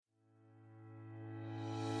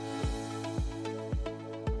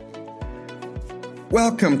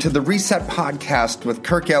Welcome to the Reset Podcast with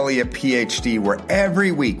Kirk Elliott, PhD, where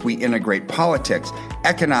every week we integrate politics,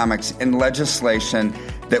 economics, and legislation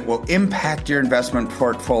that will impact your investment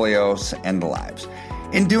portfolios and lives.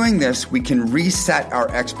 In doing this, we can reset our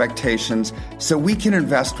expectations so we can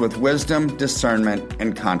invest with wisdom, discernment,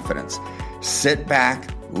 and confidence. Sit back,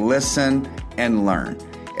 listen, and learn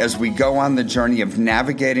as we go on the journey of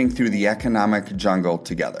navigating through the economic jungle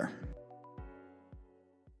together.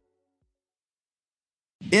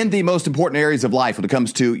 In the most important areas of life, when it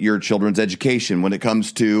comes to your children's education, when it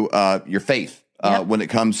comes to your faith, when it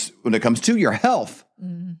comes to your health,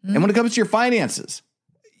 and when it comes to your finances,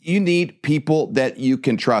 you need people that you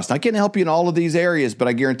can trust. I can't help you in all of these areas, but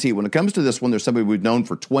I guarantee when it comes to this one, there's somebody we've known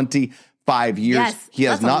for 25 years. Yes, he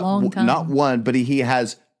has not one, but he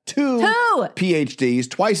has two PhDs,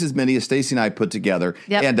 twice as many as Stacy and I put together.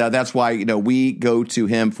 Yep. And that's why we go to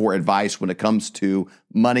him for advice when it comes to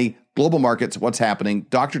money, global markets, what's happening.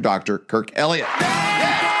 Dr. Kirk Elliott.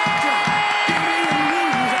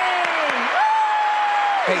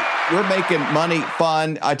 Hey, we're making money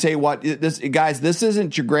fun. I tell you what, this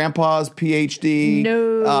isn't your grandpa's PhD.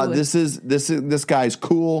 No, this guy's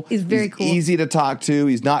cool. He's very cool. Easy to talk to.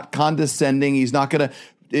 He's not condescending. He's not going to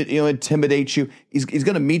intimidate you. He's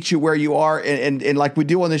going to meet you where you are. And like we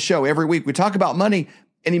do on this show every week, we talk about money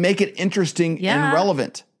and you make it interesting and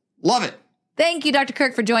relevant. Love it. Thank you, Dr.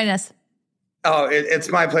 Kirk, for joining us. Oh, it's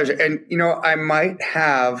my pleasure. And, I might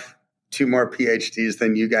have two more PhDs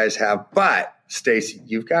than you guys have, but Stacy,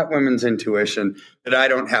 you've got women's intuition that I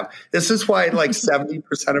don't have. This is why like 70%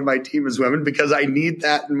 of my team is women, because I need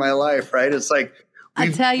that in my life, right? It's like, I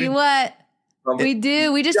tell you what, we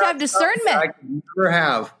do. We just have discernment. I can never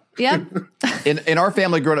have. Yep. In our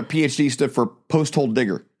family, growing up, PhD stood for post-hole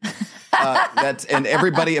digger. And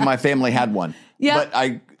everybody in my family had one.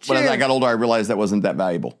 Yeah. But as I got older, I realized that wasn't that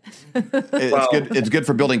valuable. It's good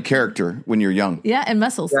for building character when you're young. Yeah, and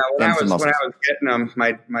muscles. Yeah, when I was getting them,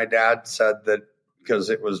 my dad said that because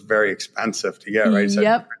it was very expensive to get, right? He said,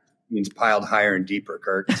 yep. It means piled higher and deeper,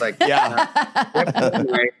 Kirk. It's like,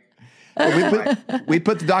 we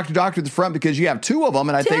put the doctor at the front because you have two of them.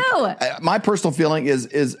 And I think my personal feeling is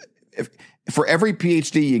if for every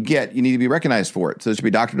PhD you get, you need to be recognized for it. So it should be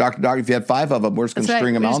doctor. If you had 5 of them, we're just going to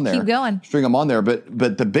string them on there. Keep going. String them on there.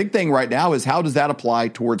 But the big thing right now is how does that apply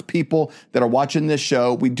towards people that are watching this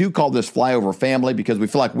show? We do call this Flyover Family because we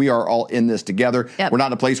feel like we are all in this together. Yep. We're not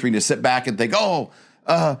in a place where you just sit back and think,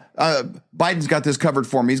 Biden's got this covered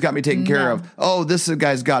for me. He's got me taken care of. Oh, this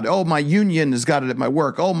guy's got it. Oh, my union has got it at my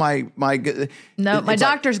work. Oh, my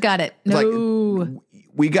doctor's got it. No.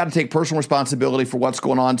 We got to take personal responsibility for what's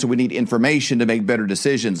going on. So we need information to make better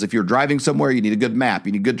decisions. If you're driving somewhere, you need a good map.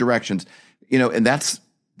 You need good directions. And that's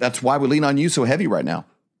why we lean on you so heavy right now.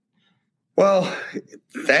 Well,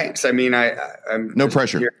 thanks. I mean, I'm no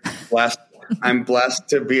pressure. Blessed. I'm blessed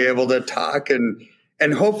to be able to talk and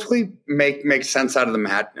hopefully make sense out of the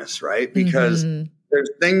madness, right? Because there's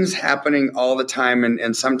things happening all the time.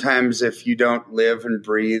 And sometimes if you don't live and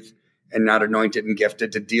breathe and not anointed and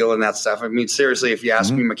gifted to deal in that stuff. I mean, seriously, if you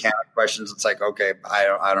ask me mechanic questions, it's like, okay,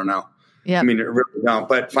 I don't know. Yeah. I mean, I really don't.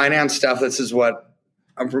 But finance stuff, this is what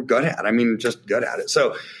I'm good at. I mean, just good at it.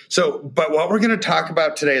 But what we're going to talk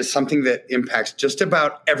about today is something that impacts just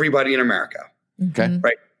about everybody in America. Okay.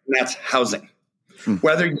 Right. And that's housing.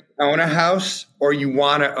 Whether you own a house or you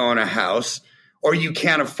want to own a house or you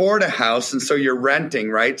can't afford a house and so you're renting,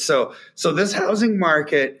 right? So this housing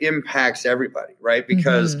market impacts everybody, right?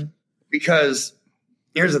 Because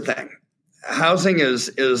here's the thing. Housing is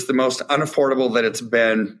the most unaffordable that it's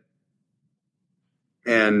been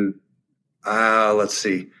in, let's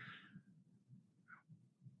see,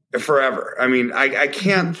 forever. I mean, I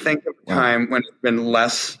can't think of a time when it's been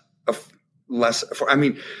less. I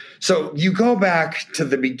mean, so you go back to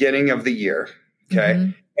the beginning of the year,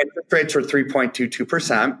 okay? Interest rates were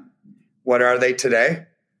 3.22%. What are they today?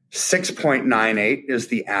 6.98 is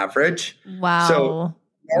the average. Wow. So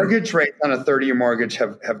mortgage rates on a 30-year mortgage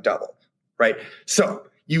have doubled, right? So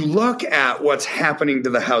you look at what's happening to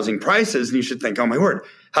the housing prices and you should think, oh my word,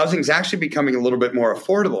 housing is actually becoming a little bit more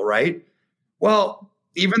affordable, right? Well,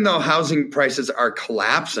 even though housing prices are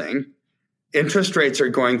collapsing, interest rates are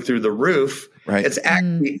going through the roof. Right. It's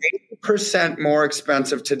actually 80% more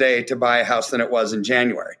expensive today to buy a house than it was in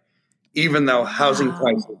January, even though housing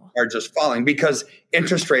prices are just falling because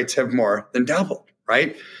interest rates have more than doubled,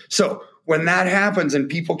 right? So when that happens and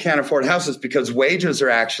people can't afford houses because wages are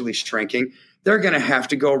actually shrinking, they're going to have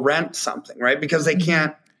to go rent something, right? Because they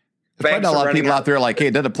can't. There's probably a lot of people out there like, hey,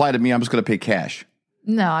 it doesn't apply to me. I'm just going to pay cash.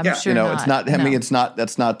 No, I'm sure it's not. I mean, it's not.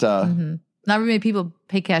 That's not. Not very many people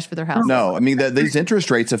pay cash for their house. No, I mean, these interest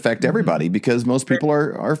rates affect everybody because most people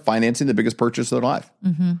are financing the biggest purchase of their life.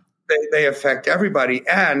 Mm-hmm. They affect everybody,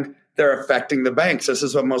 and they're affecting the banks. This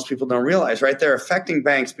is what most people don't realize, right? They're affecting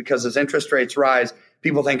banks because as interest rates rise,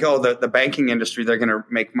 people think, oh, the banking industry, they're going to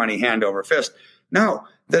make money hand over fist. No,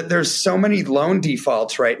 there's so many loan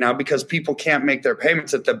defaults right now because people can't make their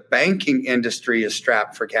payments that the banking industry is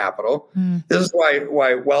strapped for capital. This is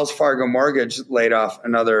why Wells Fargo Mortgage laid off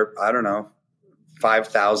another,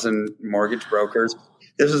 5,000 mortgage brokers.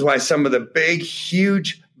 This is why some of the big,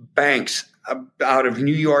 huge banks out of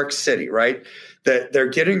New York City, right, that they're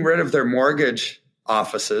getting rid of their mortgage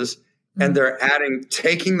offices and they're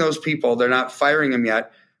taking those people, they're not firing them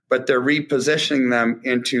yet, but they're repositioning them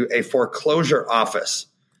into a foreclosure office.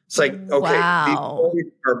 It's like, okay, wow.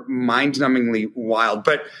 These are mind-numbingly wild,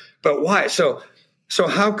 but why? So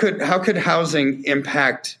how could housing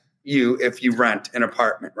impact you if you rent an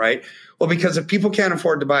apartment, right? Well, because if people can't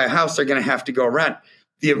afford to buy a house, they're going to have to go rent.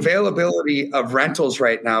 The availability of rentals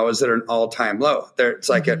right now is at an all-time low. It's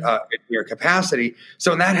like at near capacity.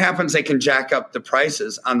 So when that happens, they can jack up the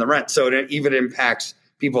prices on the rent. So it even impacts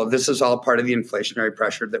people. This is all part of the inflationary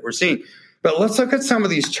pressure that we're seeing. But let's look at some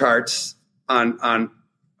of these charts on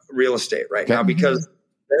real estate right now because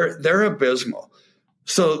they're abysmal.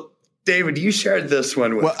 So, David, you shared this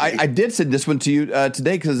one with me. I did send this one to you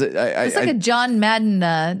today because it's like a John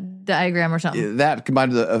Madden diagram or something. That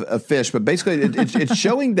combined with a fish, but basically it's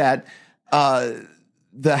showing that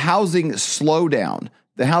the housing slowdown,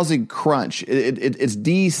 the housing crunch, it's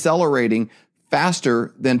decelerating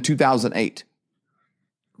faster than 2008.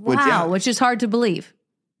 Which is hard to believe.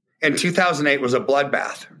 And 2008 was a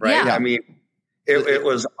bloodbath, right? Yeah. I mean, it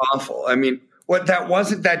was awful. I mean,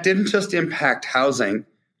 that didn't just impact housing.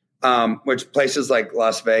 Which places like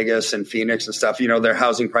Las Vegas and Phoenix and stuff, their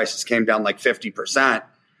housing prices came down like 50%,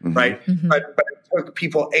 right? Mm-hmm. But it took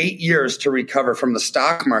people 8 years to recover from the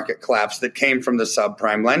stock market collapse that came from the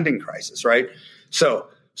subprime lending crisis, right? So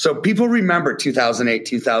people remember 2008,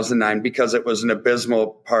 2009 because it was an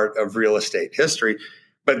abysmal part of real estate history.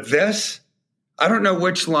 But this, I don't know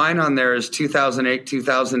which line on there is 2008,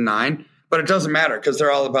 2009, but it doesn't matter because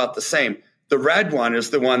they're all about the same. The red one is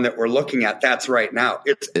the one that we're looking at. That's right now.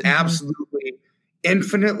 It's absolutely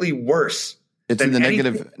infinitely worse. It's in the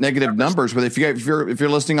negative numbers. But if you're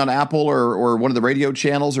listening on Apple or one of the radio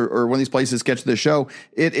channels or one of these places catch the show,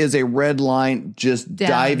 it is a red line just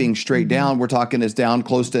diving straight down. We're talking it's down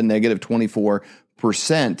close to negative 24%,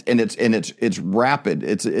 and it's rapid.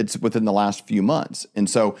 It's within the last few months, and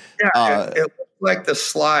so it looks like the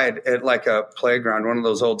slide at like a playground, one of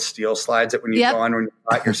those old steel slides that when you go on when you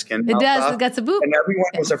got your skin it does. off, it got a boop, and everyone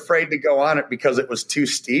was afraid to go on it because it was too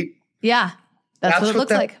steep. Yeah, that's what it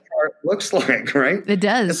looks like. Looks like, right? It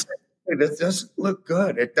does. It doesn't look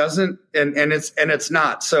good. It doesn't, and it's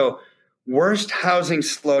not. So worst housing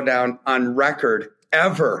slowdown on record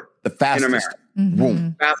ever. The fastest. In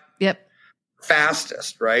America. Mm-hmm.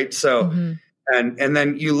 Fastest, right? So, and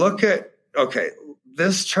then you look at,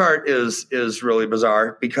 this chart is really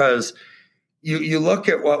bizarre because you look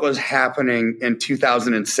at what was happening in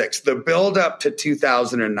 2006, the build up to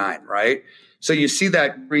 2009, right? So you see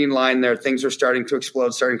that green line there, things are starting to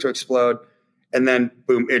explode, and then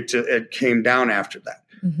boom, it came down after that.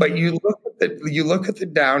 Mm-hmm. But you look at the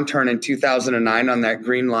downturn in 2009 on that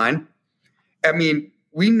green line. I mean,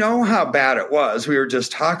 we know how bad it was. We were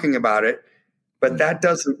just talking about it, but that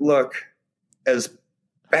doesn't look as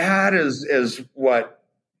bad as what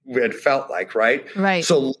it felt like, right? Right.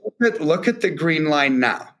 So look at the green line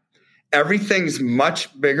now. Everything's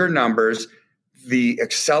much bigger numbers. The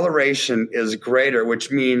acceleration is greater, which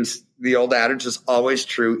means the old adage is always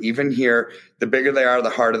true. Even here, the bigger they are, the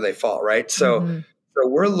harder they fall, right? So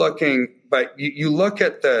we're looking, but you look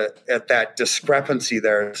at that discrepancy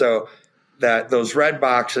there. So that those red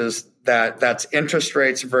boxes, that's interest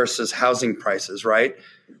rates versus housing prices, right?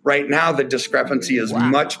 Right now, the discrepancy is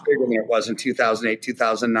much bigger than it was in 2008,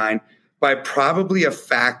 2009 by probably a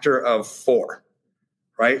factor of 4,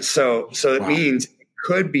 right? So it means it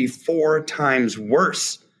could be 4 times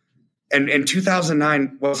worse. And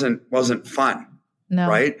 2009 wasn't fun,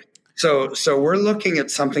 right? So we're looking at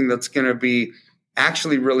something that's going to be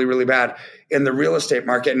actually really, really bad in the real estate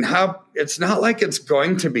market, and how it's not like it's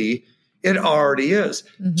going to be. It already is.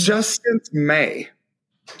 Mm-hmm. Just since May,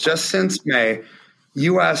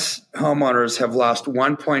 U.S. homeowners have lost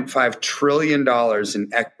 $1.5 trillion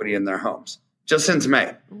in equity in their homes. Just since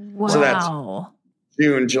May. Wow. So that's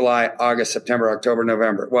June, July, August, September, October,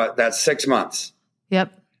 November. That's 6 months.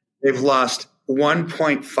 Yep. They've lost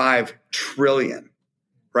 $1.5 trillion,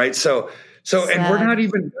 right? So, and we're not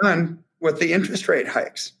even done with the interest rate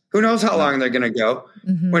hikes. Who knows how long they're going to go?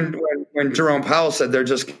 When Jerome Powell said they're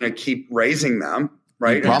just going to keep raising them,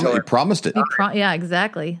 right? He promised it. Yeah,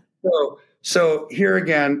 exactly. So here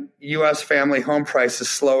again, U.S. family home prices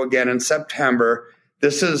slow again in September.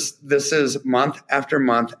 This is month after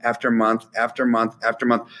month after month after month after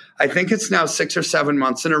month. I think it's now 6 or 7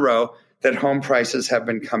 months in a row that home prices have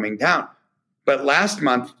been coming down. But last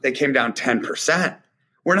month they came down 10%.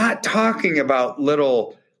 We're not talking about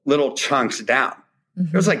little chunks down.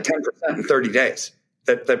 It was like 10% in 30 days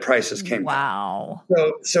that prices came down. Wow.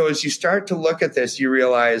 So as you start to look at this, you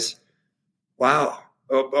realize, wow,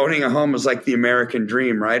 owning a home is like the American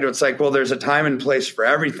dream, right? It's like, well, there's a time and place for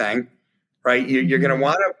everything, right? You're going to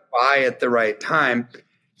want to buy at the right time.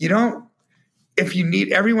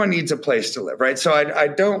 Everyone needs a place to live, right? So I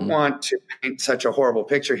don't want to paint such a horrible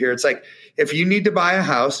picture here. It's like, if you need to buy a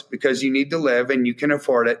house because you need to live and you can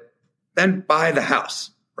afford it, then buy the house,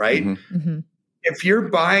 right? If you're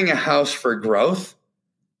buying a house for growth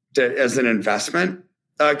as an investment,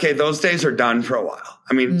 okay, those days are done for a while.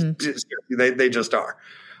 I mean, they just are.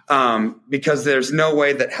 Because there's no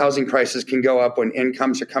way that housing prices can go up when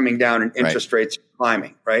incomes are coming down and interest rates are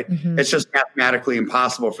climbing, right? It's just mathematically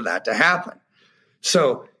impossible for that to happen.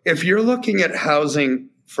 So if you're looking at housing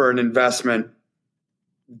for an investment,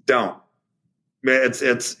 don't.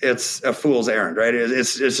 It's a fool's errand, right?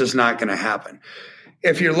 It's just not going to happen.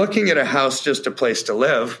 If you're looking at a house just a place to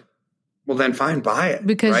live, well, then fine, buy it.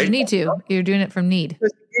 Because right? you need to. You're doing it from need. You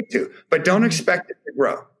need to, but don't expect it to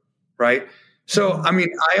grow, right? So, I mean,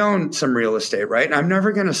 I own some real estate, right? And I'm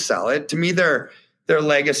never going to sell it. To me, they're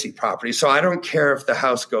legacy property. So I don't care if the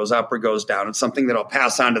house goes up or goes down. It's something that I'll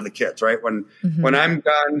pass on to the kids, right? When I'm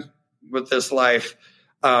done with this life,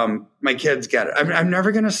 my kids get it. I'm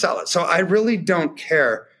never going to sell it. So I really don't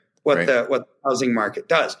care what the housing market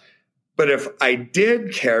does. But if I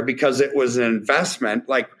did care because it was an investment,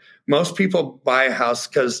 like most people buy a house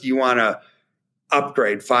because you want to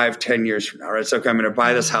upgrade 5-10 years from now, right? So okay, I'm going to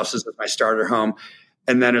buy this house as my starter home,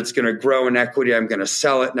 and then it's going to grow in equity. I'm going to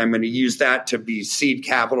sell it, and I'm going to use that to be seed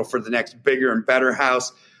capital for the next bigger and better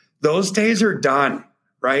house. Those days are done,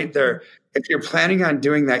 right? If you're planning on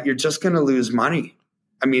doing that, you're just going to lose money.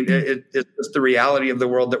 I mean, it's just the reality of the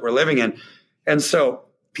world that we're living in. And so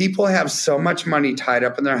people have so much money tied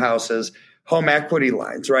up in their houses, home equity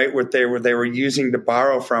lines, right? What they were using to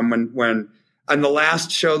borrow from when on the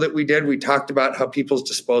last show that we did, we talked about how people's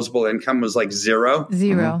disposable income was like zero.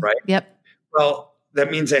 Right? Yep. Well, that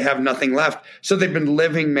means they have nothing left. So they've been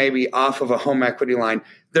living maybe off of a home equity line.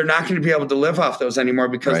 They're not going to be able to live off those anymore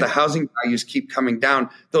because the housing values keep coming down.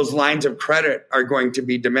 Those lines of credit are going to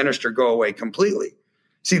be diminished or go away completely.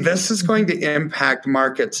 See, this is going to impact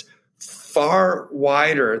markets far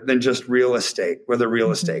wider than just real estate with a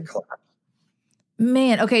real estate collapse.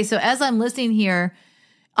 Man, okay, so as I'm listening here,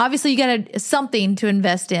 obviously you got something to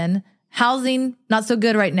invest in. Housing, not so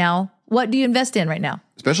good right now. What do you invest in right now?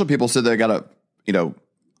 Especially people said they got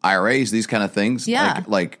IRAs, these kind of things. Yeah.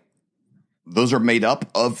 Like those are made up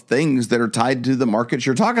of things that are tied to the markets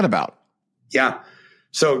you're talking about. Yeah.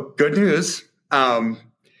 So good news.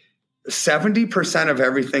 70% of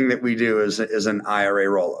everything that we do is an IRA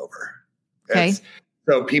rollover. Okay.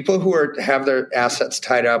 So people who have their assets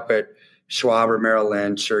tied up at Schwab or Merrill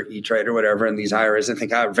Lynch or E-Trade or whatever in these IRAs and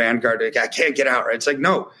think, Vanguard, I can't get out, right? It's like,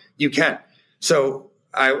 no, you can.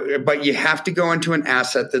 But you have to go into an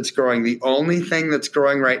asset that's growing. The only thing that's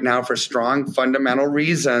growing right now for strong fundamental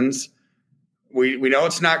reasons, we know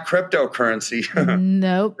it's not cryptocurrency.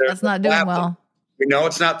 Nope, that's not doing well. We know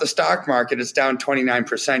it's not the stock market. It's down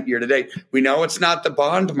 29% year to date. We know it's not the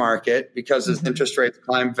bond market because as interest rates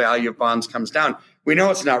climb, value of bonds comes down. We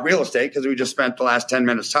know it's not real estate because we just spent the last 10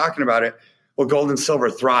 minutes talking about it. Well, gold and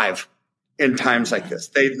silver thrive in times like this.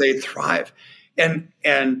 They thrive.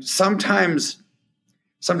 And sometimes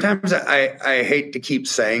I hate to keep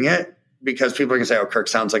saying it because people are going to say, oh, Kirk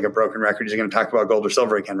sounds like a broken record. He's going to talk about gold or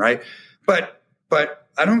silver again, right? But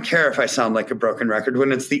I don't care if I sound like a broken record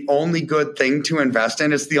when it's the only good thing to invest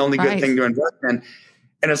in. It's the only good thing to invest in.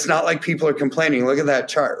 And it's not like people are complaining. Look at that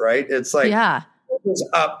chart, right? It's like it was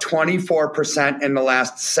up 24% in the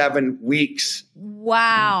last 7 weeks.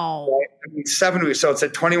 Wow. Right? I mean, 7 weeks. So it's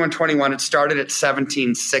at 21.21. It started at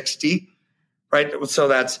 1760, right? So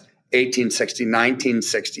that's 1860,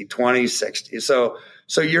 1960, 2060. So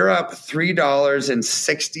you're up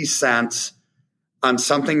 $3.60 on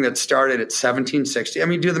something that started at 1760. I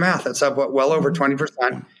mean, do the math. That's up well over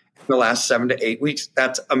 20% in the last 7 to 8 weeks.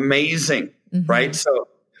 That's amazing, right? So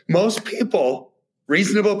most people,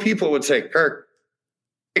 reasonable people would say, Kirk,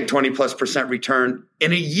 20+% return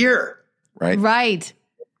in a year. Right. Right.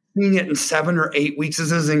 Seeing it in 7 or 8 weeks, this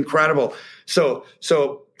is incredible. So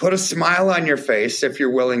put a smile on your face if you're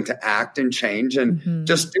willing to act and change, and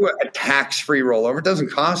just do a tax-free rollover. It doesn't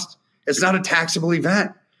cost. It's not a taxable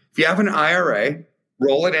event. If you have an IRA,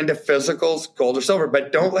 roll it into physicals, gold or silver,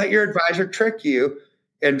 but don't let your advisor trick you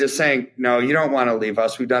into saying, no, you don't want to leave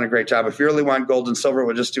us. We've done a great job. If you really want gold and silver,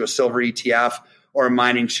 we'll just do a silver ETF or a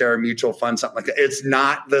mining share, mutual fund, something like that. It's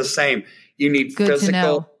not the same. You need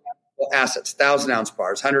physical assets, 1,000-ounce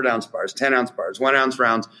bars, 100-ounce bars, 10-ounce bars, 1-ounce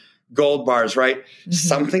rounds, gold bars, right?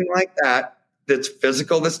 Something like that that's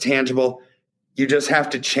physical, that's tangible. You just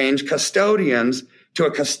have to change custodians to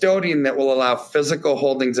a custodian that will allow physical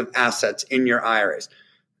holdings of assets in your IRAs.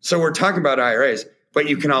 So we're talking about IRAs, but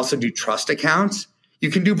you can also do trust accounts. You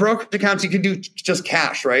can do brokerage accounts. You can do just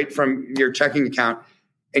cash, right, from your checking account,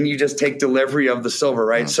 and you just take delivery of the silver,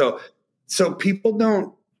 right? So people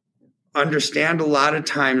don't understand a lot of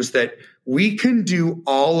times that we can do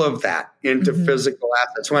all of that into physical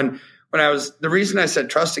assets. The reason I said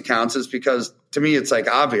trust accounts is because to me it's like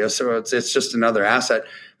obvious, so it's just another asset.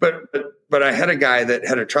 But I had a guy that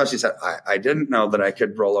had a trust. He said, I didn't know that I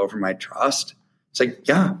could roll over my trust. It's like,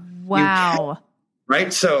 yeah, wow,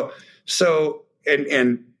 right? So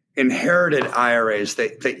and inherited IRAs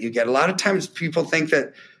that you get. A lot of times people think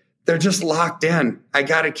that they're just locked in. I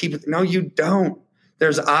got to keep it. No, you don't.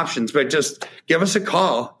 There's options, but just give us a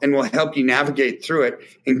call and we'll help you navigate through it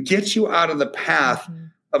and get you out of the path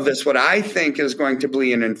of this, what I think is going to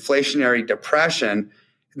be an inflationary depression,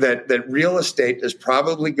 that real estate is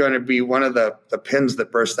probably going to be one of the pins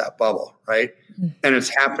that burst that bubble, right? And it's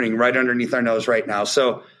happening right underneath our nose right now.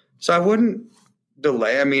 So I wouldn't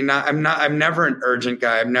delay. I mean, I'm never an urgent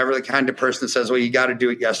guy. I'm never the kind of person that says, well, you got to do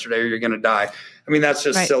it yesterday or you're going to die. I mean, that's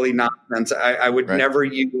just silly nonsense. I would never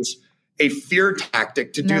use a fear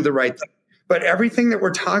tactic to do the right thing. But everything that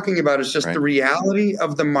we're talking about is just the reality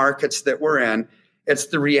of the markets that we're in. It's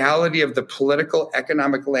the reality of the political,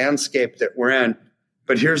 economic landscape that we're in.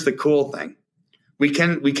 But here's the cool thing. We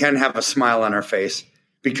can have a smile on our face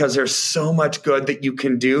because there's so much good that you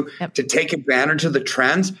can do to take advantage of the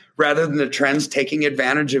trends rather than the trends taking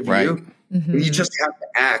advantage of you. You just have to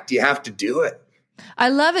act. You have to do it. I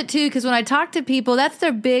love it too, because when I talk to people, that's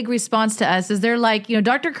their big response to us is they're like,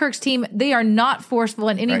 Dr. Kirk's team, they are not forceful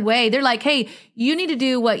in any way. They're like, hey, you need to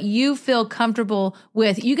do what you feel comfortable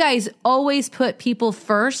with. You guys always put people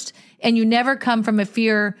first and you never come from a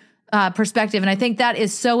fear perspective. And I think that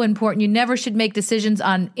is so important. You never should make decisions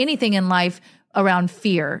on anything in life around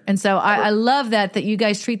fear. And so I love that you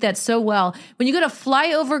guys treat that so well. When you go to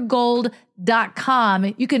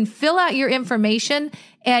flyovergold.com, you can fill out your information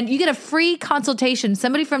and you get a free consultation.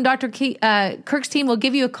 Somebody from Dr. Kirk's team will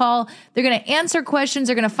give you a call. They're going to answer questions.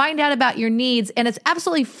 They're going to find out about your needs, and it's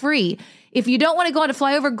absolutely free. If you don't want to go on to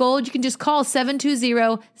Flyover Gold, you can just call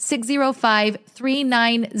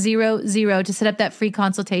 720-605-3900 to set up that free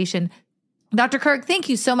consultation. Dr. Kirk, thank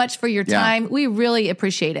you so much for your time. We really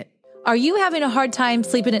appreciate it. Are you having a hard time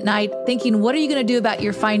sleeping at night, thinking, what are you going to do about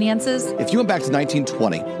your finances? If you went back to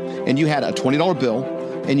 1920 and you had a $20 bill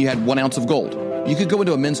and you had 1 ounce of gold, you could go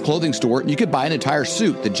into a men's clothing store and you could buy an entire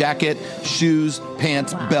suit, the jacket, shoes,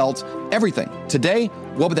 pants, belt, everything. Today,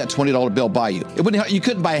 what would that $20 bill buy you? You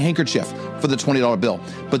couldn't buy a handkerchief for the $20 bill,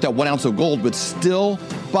 but that 1 ounce of gold would still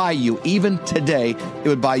buy you, even today, it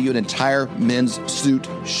would buy you an entire men's suit,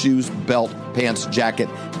 shoes, belt, pants, jacket,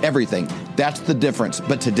 everything. That's the difference.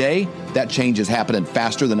 But today, that change is happening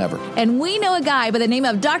faster than ever. And we know a guy by the name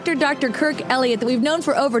of Dr. Kirk Elliott that we've known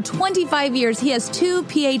for over 25 years. He has 2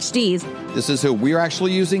 PhDs. This is who we're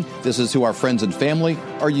actually using. This is who our friends and family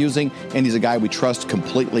are using. And he's a guy we trust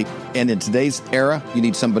completely. And in today's era, you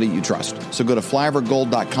need somebody you trust. So go to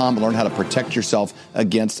flyovergold.com and learn how to protect yourself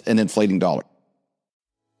against an inflating dollar.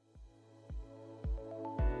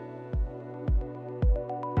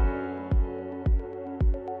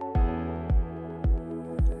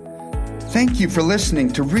 Thank you for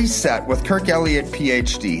listening to Reset with Kirk Elliott,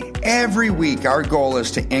 PhD. Every week, our goal is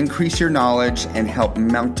to increase your knowledge and help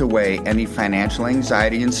melt away any financial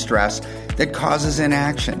anxiety and stress that causes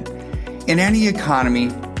inaction. In any economy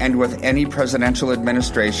and with any presidential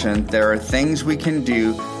administration, there are things we can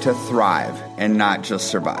do to thrive and not just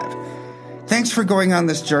survive. Thanks for going on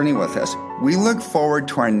this journey with us. We look forward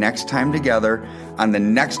to our next time together on the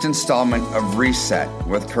next installment of Reset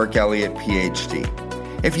with Kirk Elliott, PhD.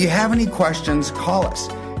 If you have any questions, call us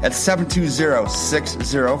at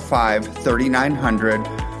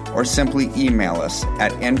 720-605-3900 or simply email us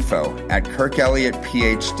at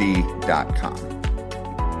info@kirkelliottphd.com.